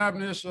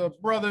It's your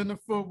brother in the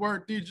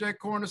footwork, DJ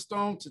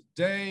Cornerstone.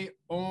 Today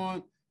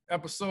on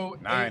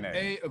episode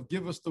 8A of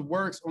Give Us the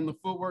Works on the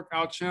Footwork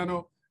Out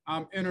channel,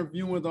 I'm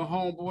interviewing the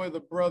homeboy, the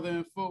brother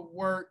in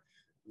footwork,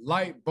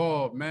 Lite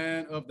Bulb,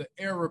 man, of the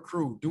Era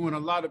crew, doing a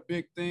lot of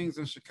big things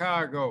in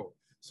Chicago.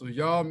 So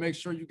y'all make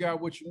sure you got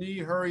what you need.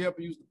 Hurry up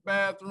and use the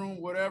bathroom,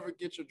 whatever.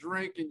 Get your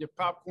drink and your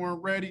popcorn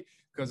ready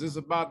because it's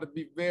about to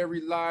be very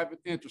live and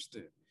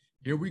interesting.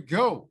 Here we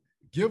go.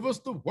 Give us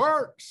the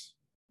works.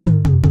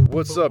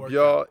 What's up,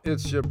 y'all?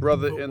 It's your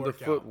brother in the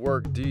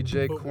footwork,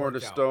 DJ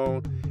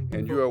Cornerstone,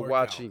 and you are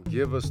watching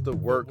Give Us the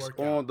Works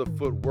on the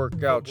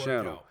Footwork Out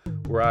channel,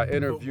 where I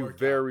interview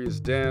various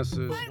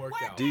dancers,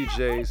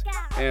 DJs,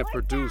 and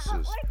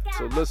producers.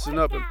 So listen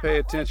up and pay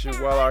attention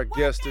while our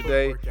guest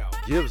today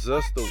gives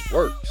us the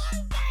works.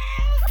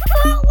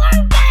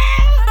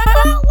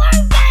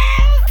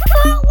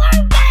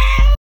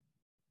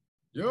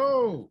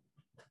 Yo.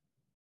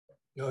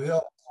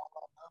 Yo.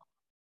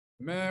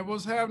 Man,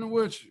 what's happening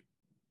with you?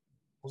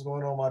 What's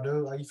going on, my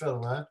dude? How you feeling,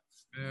 man?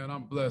 Man,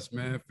 I'm blessed,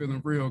 man. Feeling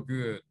real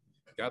good.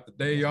 Got the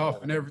day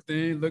off and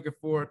everything. Looking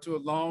forward to a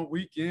long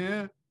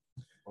weekend.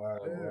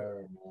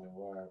 Word,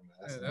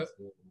 man.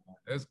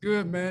 That's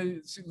good, man.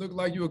 You look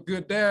like you a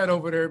good dad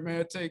over there,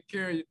 man. Take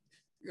care of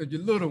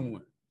your little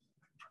one.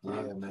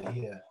 Yeah, man.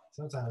 Yeah.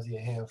 Sometimes he a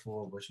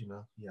handful, but he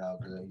all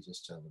good. He's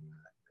just chilling,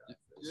 man.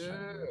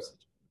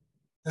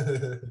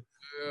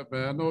 Yeah,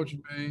 man. I know what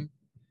you mean.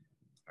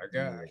 I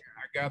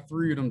got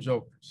 3 of them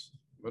jokers.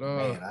 But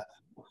man,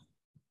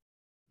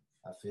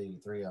 I feel you.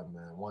 3 of them,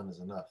 man. 1 is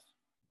enough.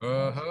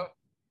 1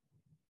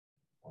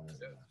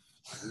 is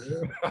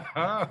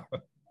enough.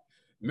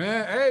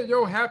 Man, hey,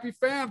 yo, happy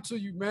fam to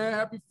you, man.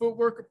 Happy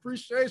footwork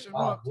appreciation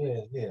month.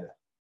 Yeah. Yeah,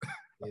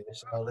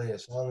 it's all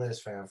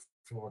is, fam.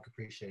 Footwork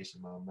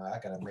appreciation month, man. I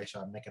gotta make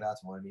sure I make it out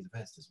to one of these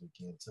events this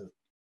weekend too.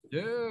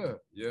 Yeah.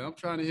 I'm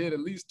trying to hit at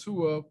least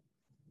 2 of them.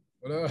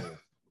 But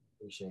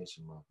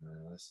appreciation month,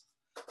 man.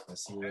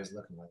 Let's see what it's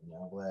looking like,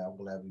 man. I'm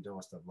glad we're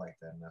doing stuff like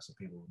that, man. So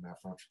people who are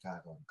not from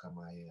Chicago can come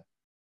out here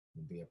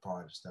and be a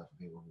part of stuff.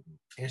 People who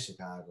in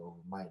Chicago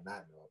who might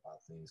not know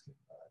about things can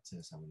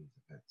attend some of these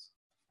events.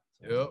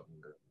 So yep.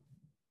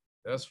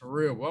 That's for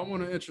real. Well, I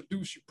want to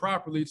introduce you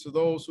properly to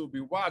those who'll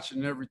be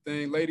watching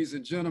everything. Ladies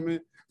and gentlemen,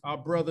 our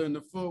brother in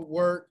the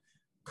footwork,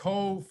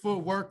 cold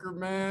footworker,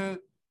 man,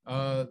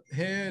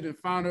 head and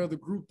founder of the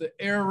group, The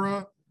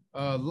Era,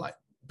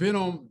 been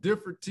on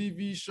different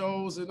TV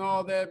shows and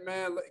all that,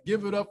 man.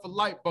 Give it up for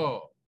Lite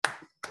Bulb.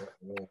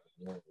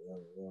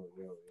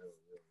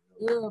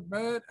 Yeah,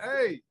 man.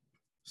 Hey,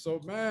 so,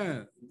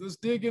 man, let's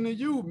dig into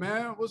you,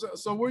 man.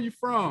 So where you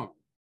from?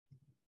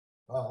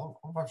 I'm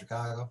from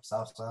Chicago,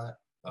 South Side.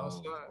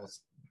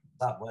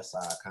 Southwest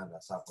side, kind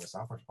of Southwest.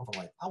 I'm from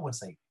like, I wouldn't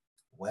say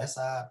West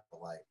Side, but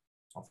like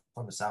I'm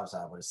from the South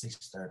Side, but it's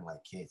 63rd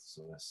like kids,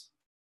 so it's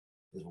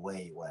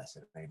way west.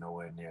 It ain't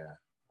nowhere near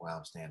where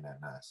I'm staying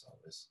at now. So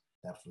it's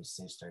definitely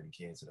 630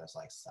 kids, so that's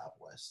like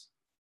Southwest,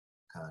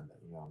 kind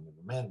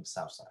of, man,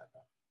 South Side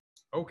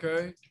though.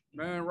 Okay,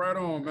 man, right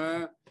on,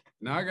 man.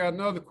 Now I got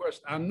another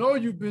question. I know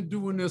you've been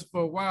doing this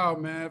for a while,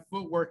 man,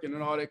 footworking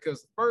and all that,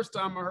 because the first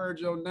time I heard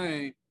your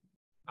name,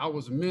 I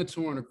was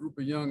mentoring a group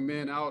of young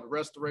men out at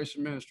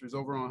Restoration Ministries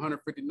over on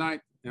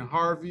 159th and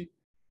Harvey.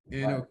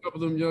 And a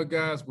couple of them young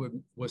guys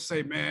would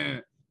say,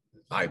 man,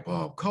 Lite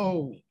Bulb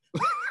cold.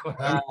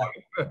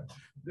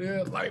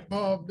 Yeah, Lite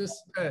Bulb,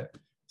 this, that.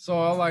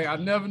 So I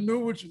never knew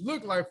what you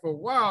looked like for a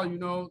while,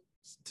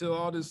 till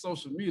all this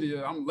social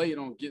media. I'm late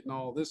on getting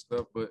all this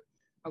stuff, but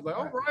I was like,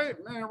 all right,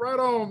 man, right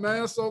on,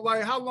 man. So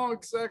like, how long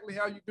exactly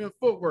have you been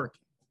footworking?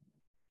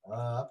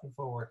 I've been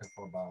footworking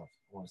for about,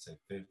 I want to say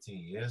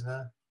 15 years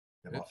now.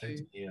 About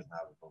 15 years now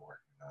I've been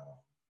working.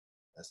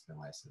 That's been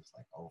like since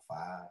like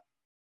 05.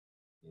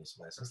 Yeah,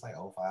 so like, since like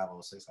 05,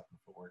 06, I've been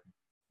footworking.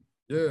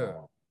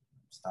 Yeah.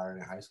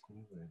 Started in high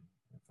school and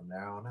from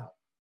there on out.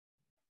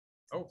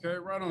 Okay,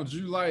 right on. Did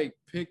you like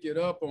pick it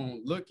up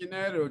on looking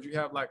at it, or did you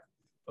have like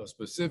a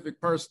specific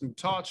person who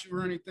taught you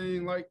or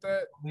anything like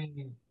that? I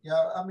mean,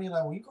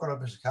 like when you grow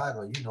up in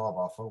Chicago, you know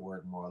about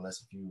footwork more or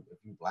less. If you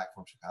black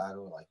from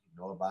Chicago, like you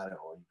know about it,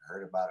 or you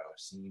heard about it, or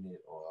seen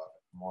it, or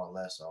more or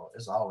less. So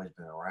it's always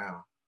been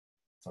around.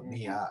 For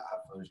me, I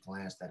first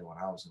glanced at it when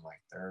I was in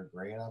like 3rd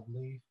grade, I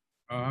believe.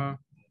 I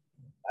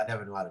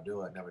never knew how to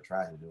do it. I never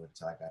tried to do it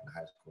until I got in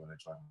high school and I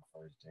joined my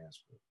first dance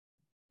group.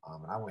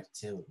 And I went to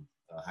Tilden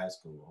High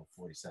School on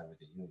 47th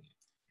and Union.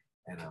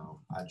 And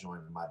I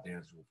joined my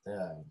dance group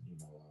there.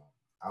 And,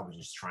 I was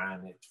just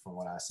trying it from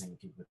what I seen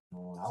people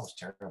doing. I was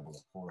terrible,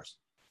 of course,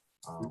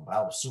 but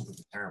I was super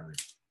determined.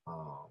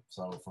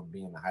 So from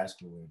being in high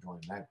school and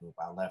joining that group,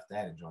 I left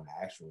that and joined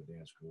the actual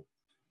dance group.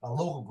 A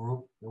local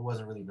group. It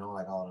wasn't really known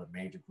like all the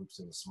major groups.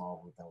 It was a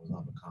small group that was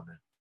up and coming.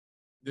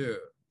 Yeah.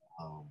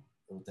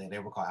 They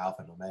were called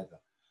Alpha and Omega.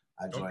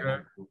 I joined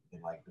that group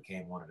and like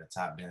became one of the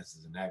top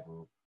dancers in that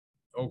group.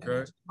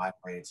 Okay.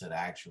 Migrated to the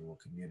actual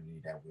community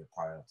that we're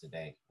part of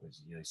today, which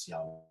you see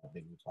all the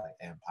big groups like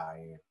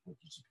Empire, which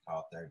used to be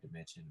called Third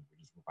Dimension,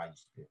 which is I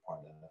used to be a part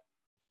of,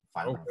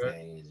 Final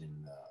Phase,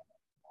 and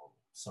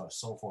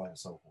so forth and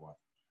so forth.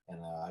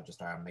 and I just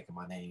started making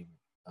my name,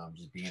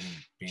 just being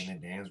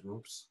in dance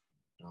groups,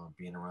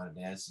 being around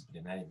the dances. But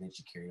then that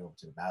eventually carried over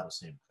to the battle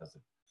scene because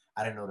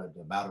I didn't know that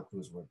the battle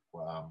crews were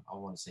I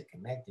want to say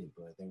connected,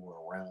 but they were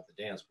around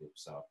the dance group.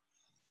 So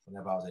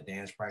whenever I was at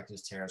dance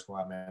practice, Terror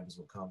Squad members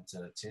would come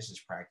to Tish's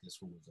practice,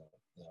 who was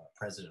the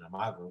president of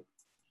my group,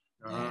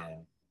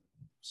 and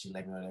she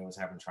let me know they was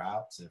having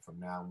tryouts. And from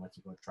now, I went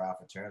to go try out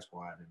for Terror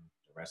Squad, and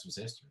the rest was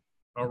history.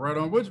 Oh, right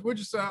on. What'd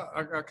you say?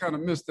 I kind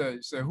of missed that.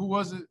 You said, who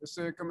was it that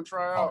said come and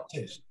try out?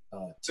 Tish.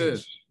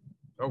 Tish.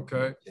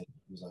 Okay.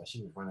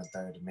 She was running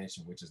Third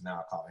Dimension, which is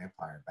now called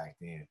Empire back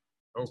then.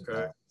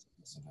 Okay.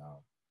 So,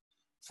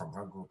 from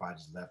her group, I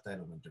just left that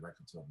and went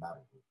directly to a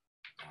battle group.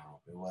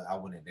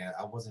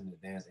 I wasn't in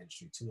the dance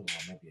industry too long,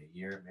 maybe a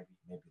year,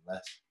 maybe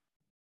less.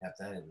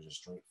 After that, it was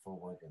just straight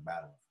footwork and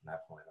battle from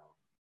that point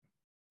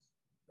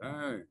on.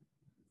 Dang.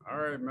 All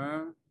right,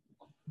 man.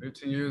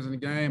 15 years in the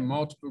game,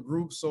 multiple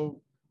groups.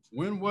 So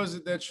when was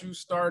it that you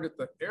started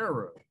the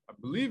era? I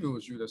believe it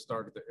was you that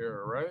started the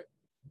era, right?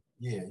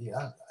 Yeah.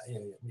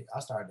 I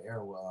started the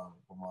era with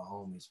my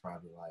homies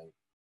probably like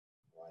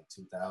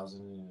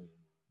 2000.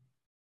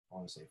 I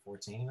want to say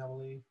 14, I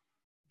believe.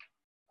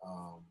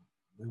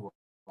 We were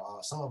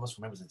some of us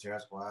were members of Terror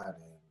Squad,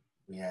 and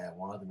we had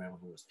one other member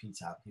who was P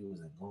Top. He was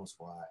in Goon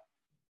Squad.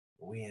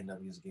 But we ended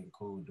up just getting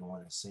cool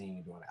doing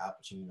the Al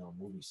Pacino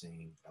movie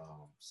scene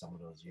some of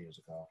those years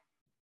ago.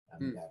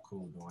 And we got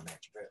cool during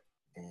that trip.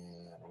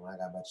 And when I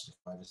got back to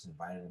Chicago, I just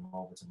invited him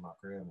over to my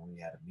crib, and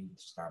we had a meeting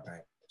to start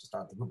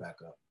the group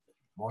back up.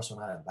 More so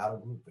not a battle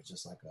group, but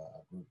just like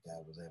a group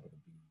that was able to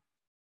be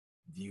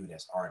viewed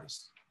as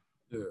artists.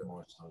 Yeah.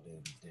 More so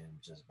than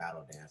just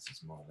battle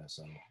dances, more or less.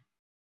 So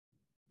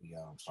we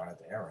started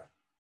the era.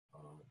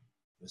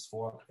 There's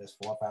four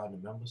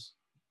founding members.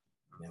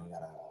 And then we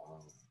got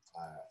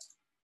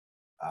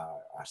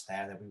our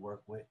staff that we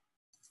work with.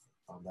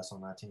 That's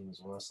on our team as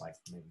well. It's like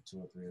maybe 2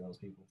 or 3 of those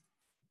people,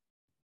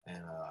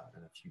 and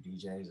a few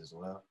DJs as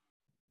well.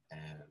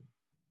 And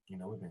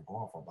we've been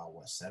going for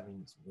about 7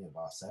 years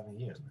now. 7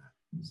 years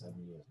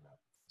now.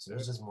 So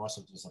it's just more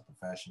so just a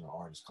professional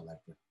artist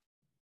collective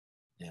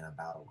than a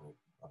battle group.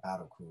 A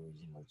battle crew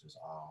is just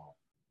all.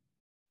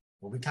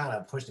 Well, we kind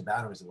of push the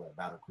boundaries of what a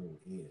battle crew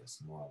is,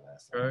 more or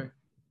less. Okay.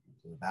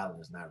 So the battle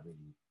is not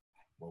really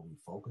what we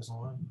focus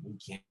on. We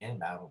can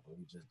battle, but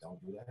we just don't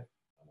do that.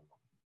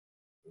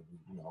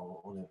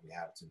 Only if we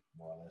have to,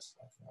 more or less.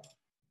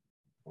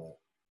 But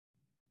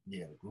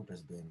yeah, the group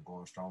has been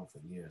going strong for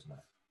years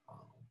now,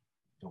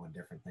 doing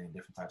different things,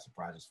 different types of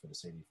projects for the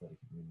city, for the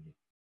community.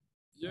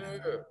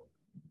 Yeah.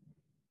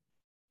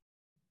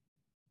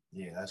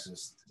 Yeah,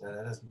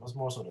 that's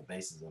more so the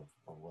basis of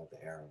what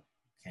the era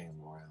came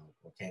around,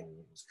 what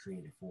was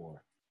created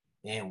for,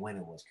 and when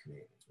it was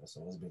created.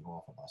 So it's been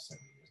going for about 7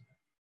 years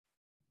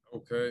now.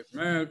 Okay,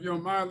 man. If you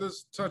don't mind,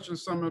 let's touch on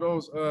some of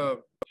those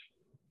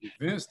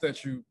events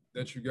that you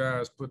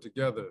guys put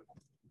together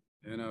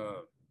and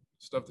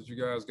stuff that you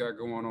guys got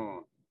going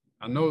on.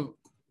 I know,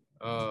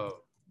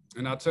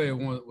 and I'll tell you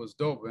one was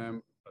dope,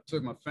 man. I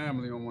took my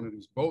family on one of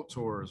these boat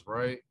tours,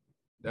 right?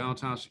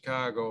 Downtown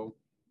Chicago.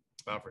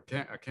 I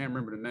can't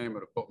remember the name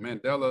of the boat,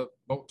 Mandela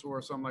boat tour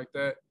or something like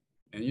that.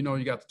 And you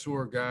got the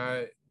tour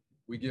guide.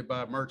 We get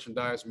by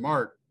Merchandise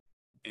Mart,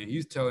 and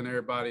he's telling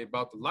everybody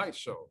about the light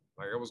show.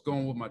 Like I was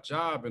going with my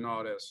job and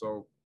all that.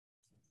 So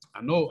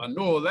I know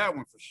that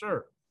one for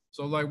sure.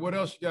 So like, what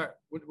else you got?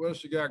 What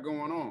else you got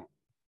going on?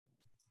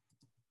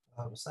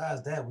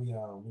 Besides that, we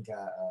got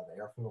the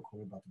Airfield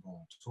crew about to go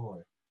on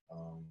tour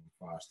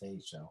for our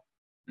stage show.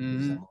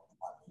 Mm-hmm.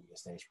 A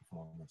stage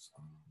performance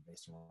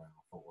based around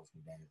footwork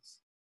and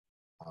dance.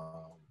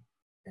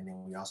 And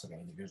then we also got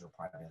individual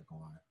projects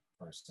going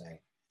per se.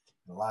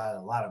 A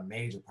lot of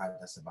major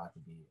projects about to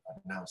be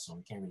announced, so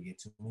we can't really get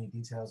too many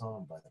details on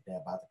them, but they're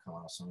about to come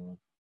out soon.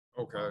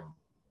 Okay.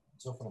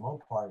 So for the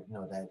most part,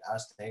 that our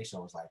stage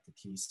show is like the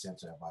key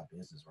center of our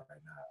business right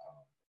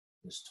now.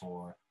 This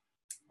tour,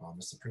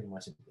 it's pretty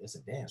much it's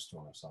a dance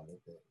tour, so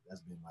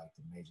that's been like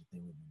the major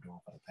thing we've been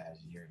doing for the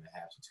past 1.5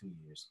 to 2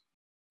 years.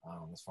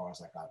 As far as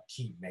like our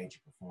key major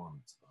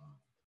performance,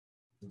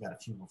 we've got a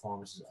few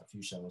performances, a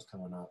few shows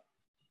coming up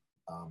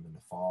in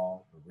the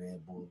fall, the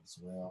Red Bull as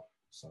well.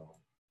 So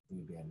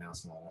we'll be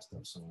announcing all that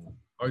stuff soon.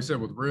 Oh, you said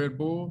with Red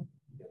Bull?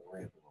 Yeah,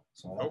 Red Bull.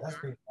 So that's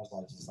pretty much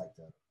like just like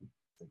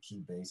the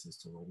key basis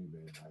to what we've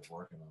been like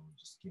working on,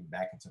 just getting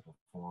back into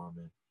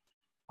performing,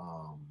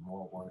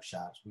 more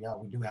workshops.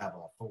 We do have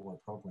a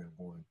footwork program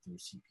going through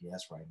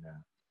CPS right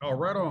now. Oh,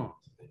 right on.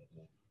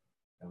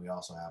 And we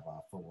also have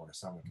our footwork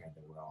summer camp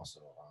that we're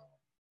also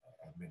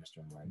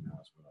administering right now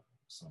as well.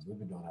 So we've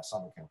been doing our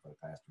summer camp for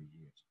the past 3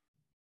 years.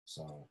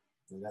 So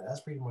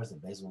that's pretty much the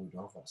basis of what we're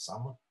doing for the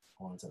summer,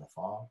 going into the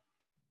fall.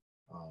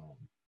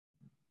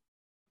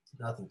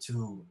 Nothing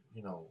too,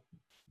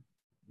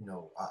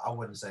 I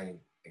wouldn't say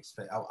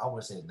I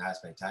wouldn't say not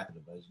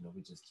spectacular, but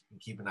we just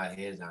keeping our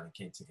heads down and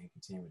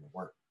continuing to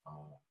work.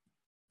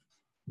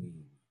 We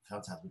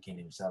sometimes we can't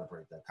even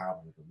celebrate the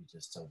accomplishment, but we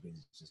just so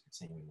busy just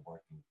continuing to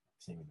work and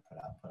continuing to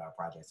put our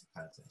projects in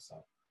content.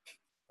 So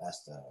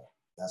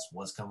that's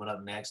what's coming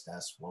up next.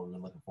 That's what we're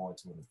looking forward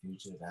to in the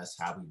future. That's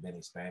how we've been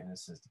expanding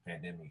since the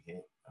pandemic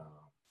hit.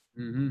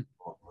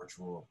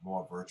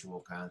 More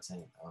virtual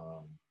content.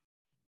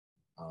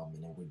 And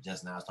then we're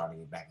just now starting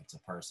to get back into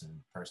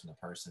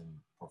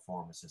person-to-person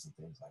performances and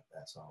things like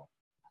that. So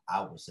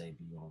I would say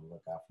be on the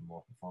lookout for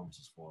more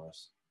performances for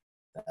us.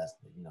 That's,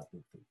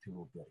 people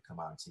will be able to come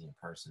out and see in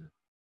person.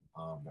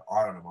 The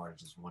Art on the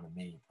March is one of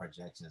many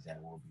projections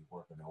that we'll be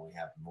working on. We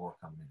have more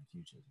coming in the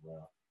future as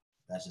well.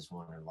 That's just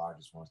one of the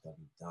largest ones that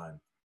we've done,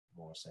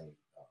 more say,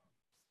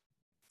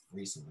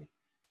 recently.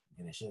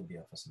 And it should be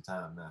up for some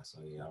time now. So,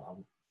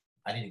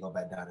 I need to go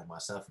back down there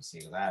myself and see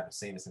it, because I haven't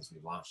seen it since we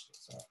launched it.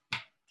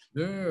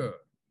 So.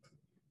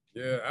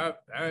 Yeah,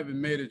 I haven't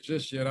made it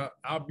just yet.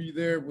 I'll be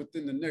there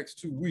within the next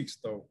 2 weeks,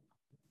 though,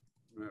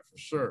 man, for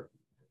sure.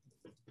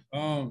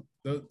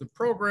 The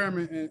program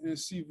in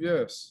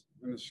CVS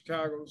in the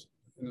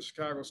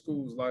Chicago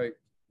schools, like,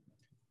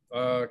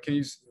 can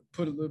you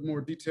put a little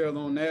more detail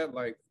on that,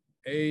 like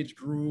age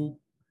group,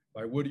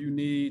 like what do you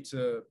need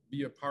to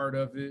be a part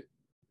of it?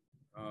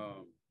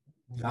 I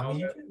mean,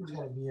 you just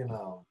gotta be in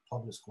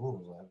public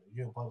schools. Like, if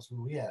you're in public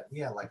school, we had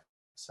like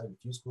certain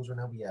few schools right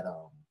now. We had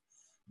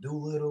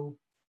Doolittle,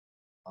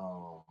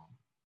 can't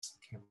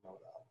remember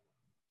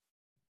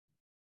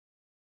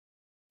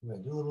we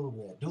had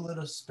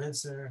Doolittle,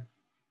 Spencer,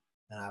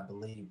 and I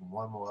believe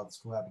one more other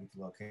school. I have to get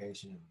the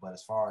location. But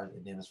as far as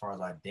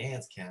our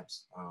dance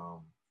camps,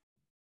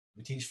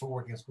 we teach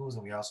footwork in schools,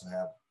 and we also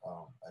have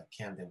a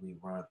camp that we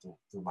run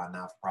through my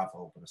not-for-profit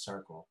Open a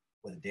Circle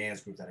with a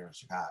dance group that are in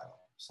Chicago.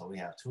 So we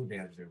have 2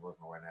 dancers we're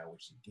working on right now,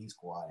 which is Geek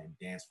Squad and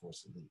Dance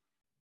Force Elite.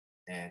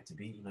 And to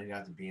be, you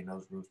have to be in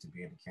those groups to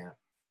be in the camp.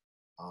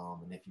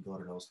 And if you go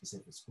to those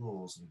specific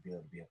schools, you'll be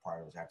able to be a part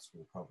of those after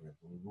school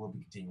programs. And we will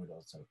be continuing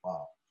those to the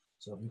fall.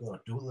 So if you go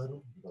to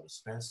Doolittle, you go to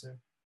Spencer,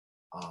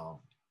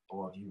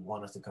 or if you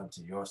want us to come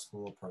to your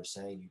school per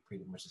se, you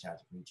pretty much just have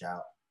to reach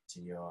out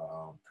to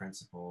your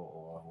principal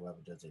or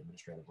whoever does the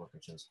administrative work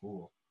at your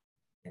school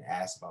and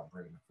ask about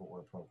bringing the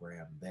footwork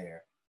program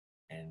there.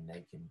 And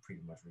they can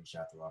pretty much reach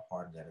out to our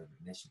partners at an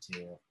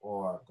initiative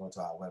or go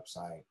to our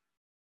website,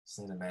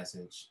 send a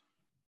message,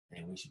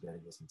 and we should be able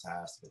to get some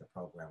ties to get a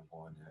program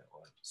going there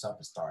or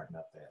something starting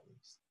up there at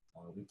least.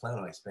 We plan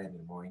on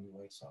expanding more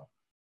anyway, so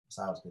it's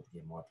always good to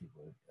get more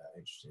people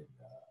interested in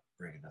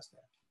bringing us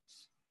there.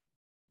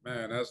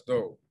 Man, that's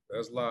dope.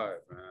 That's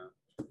live, man.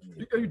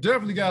 Yeah. You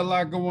definitely got a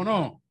lot going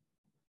on.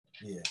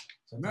 Yeah,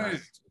 sometimes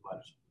it's too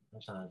much.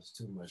 Sometimes it's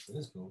too much, but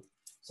it's cool.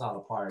 It's all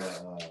a part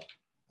of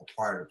the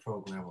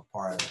program, a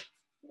part of,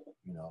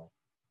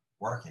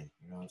 working.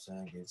 You know what I'm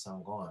saying? Get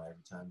something going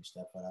every time you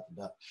step out the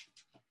door.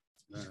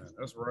 Man,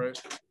 that's right.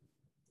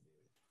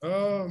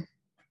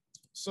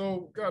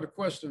 So got a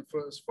question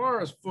for as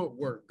far as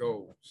footwork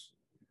goes.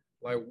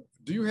 Like,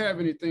 do you have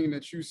anything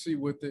that you see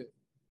with it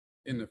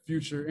in the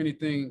future?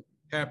 Anything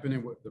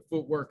happening with the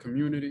footwork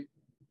community?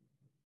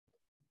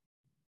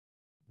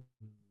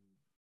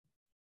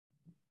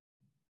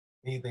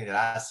 Anything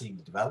that I see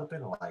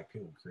developing, or like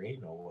people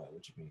creating, or what?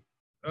 What you mean?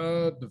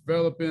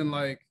 Developing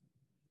like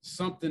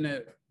something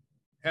that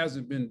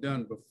hasn't been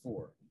done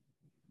before.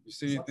 You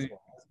see anything? Something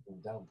that hasn't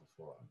been done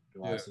before.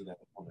 Do I see that?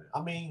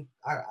 I mean,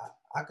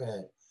 I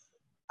could.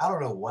 I don't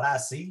know what I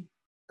see.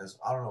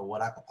 I don't know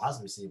what I could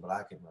possibly see, but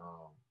I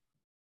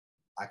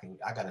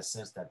got a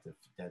sense that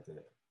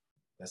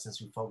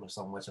since we focus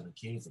so much on the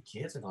kids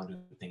are gonna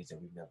do things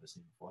that we've never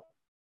seen before.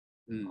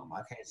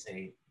 I can't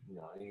say,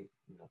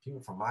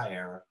 people from my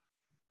era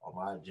or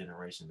my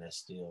generation that's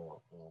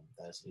still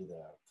that's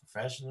either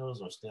professionals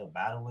or still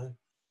battling.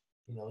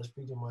 It's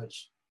pretty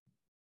much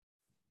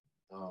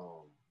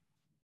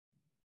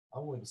I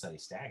wouldn't say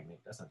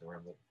stagnant. That's not the word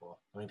I'm looking for.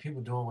 I mean,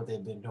 people doing what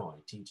they've been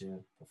doing,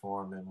 teaching,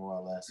 performing, more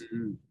or less.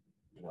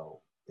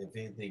 If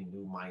anything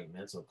new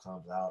monumental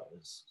comes out,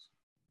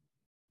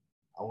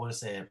 I wouldn't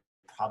say it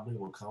probably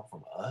will come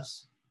from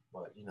us,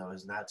 but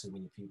there's not too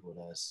many people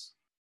that's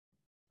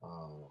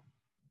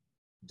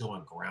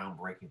doing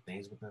groundbreaking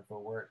things within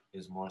footwork.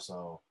 Is more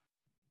so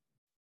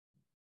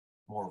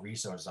more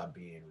resources are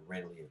being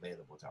readily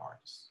available to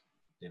artists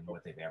than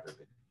what they've ever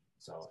been.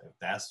 So if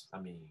that's,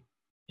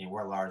 and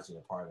we're largely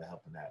a part of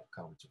helping that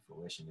come to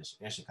fruition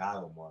in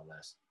Chicago, more or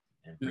less,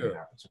 and bringing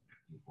opportunity to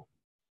people.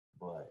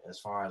 But as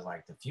far as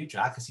like the future,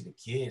 I can see the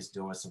kids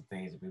doing some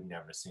things that we've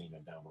never seen or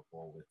done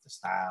before with the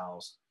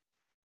styles.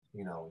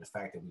 The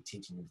fact that we're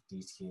teaching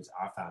these kids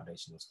our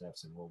foundational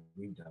steps and what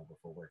we've done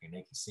before work, and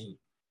they can see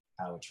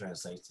how it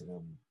translates to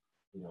them,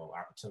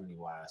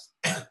 opportunity-wise.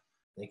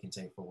 They can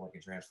take footwork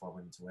and transform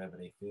it into whatever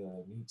they feel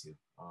they need to.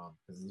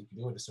 Because you can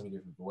do it in so many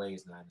different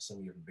ways now, and so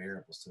many different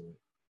variables to it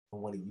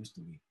from what it used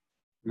to be.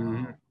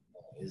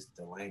 Is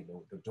the lane.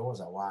 The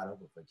doors are wide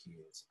open for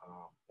kids,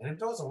 and the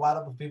doors are wide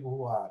open for people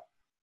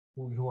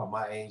who are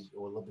my age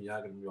or a little bit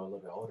younger than me or a little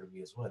bit older than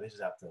me as well. They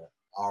just have to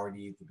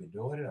already either been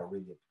doing it or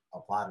really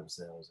apply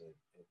themselves and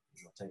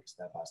take it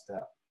step by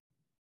step.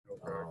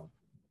 Okay.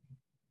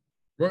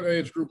 What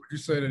age group would you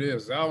say that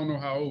is? I don't know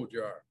how old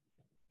you are.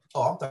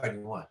 Oh, I'm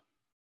 31.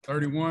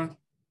 31?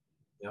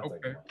 Yeah, I'm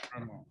 31.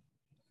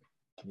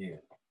 Yeah.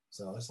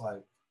 So it's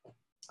like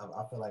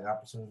I feel like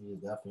opportunity is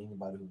definitely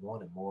anybody who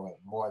want it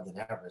more than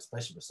ever,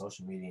 especially with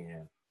social media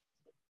and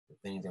the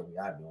things that we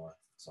are doing.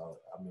 So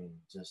I mean,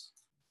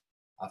 just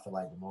I feel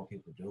like the more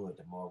people do it,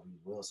 the more we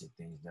will see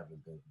things never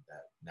been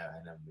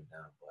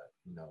done.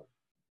 But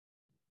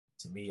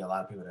to me, a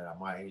lot of people that are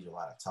my age, a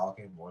lot of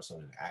talking more so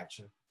than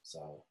action.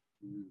 So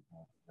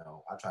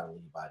I try to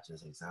lead by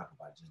just example,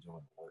 by just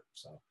doing the work.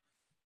 So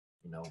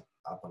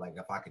I feel like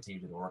if I continue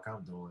to do the work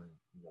I'm doing,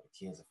 the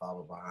kids will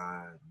follow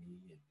behind me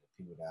and the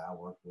people that I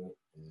work with,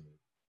 and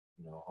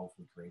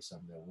hopefully create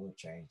something that will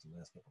change the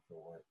landscape of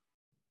footwork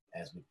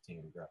as we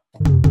continue to grow.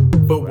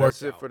 Well,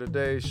 that's it for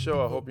today's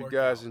show. I hope you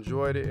guys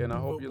enjoyed it, and I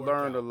hope you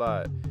learned a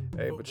lot.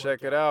 Hey, but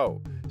check it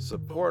out.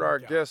 Support our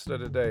guest of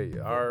the day.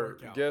 Our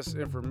guest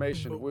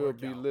information will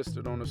be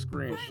listed on the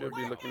screen. Should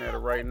be looking at it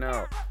right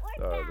now.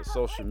 The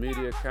social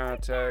media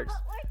contacts,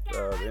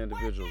 the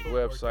individual's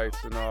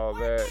websites, and all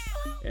that.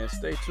 And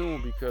stay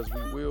tuned because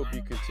we will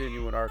be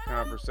continuing our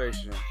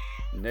conversation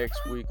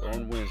next week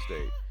on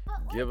Wednesday.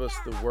 Give us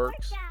the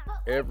works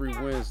every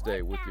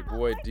Wednesday with your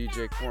boy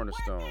DJ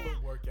Cornerstone.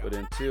 But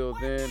until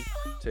then,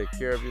 take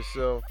care of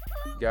yourself.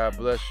 God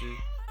bless you.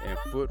 And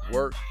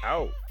footwork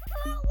out.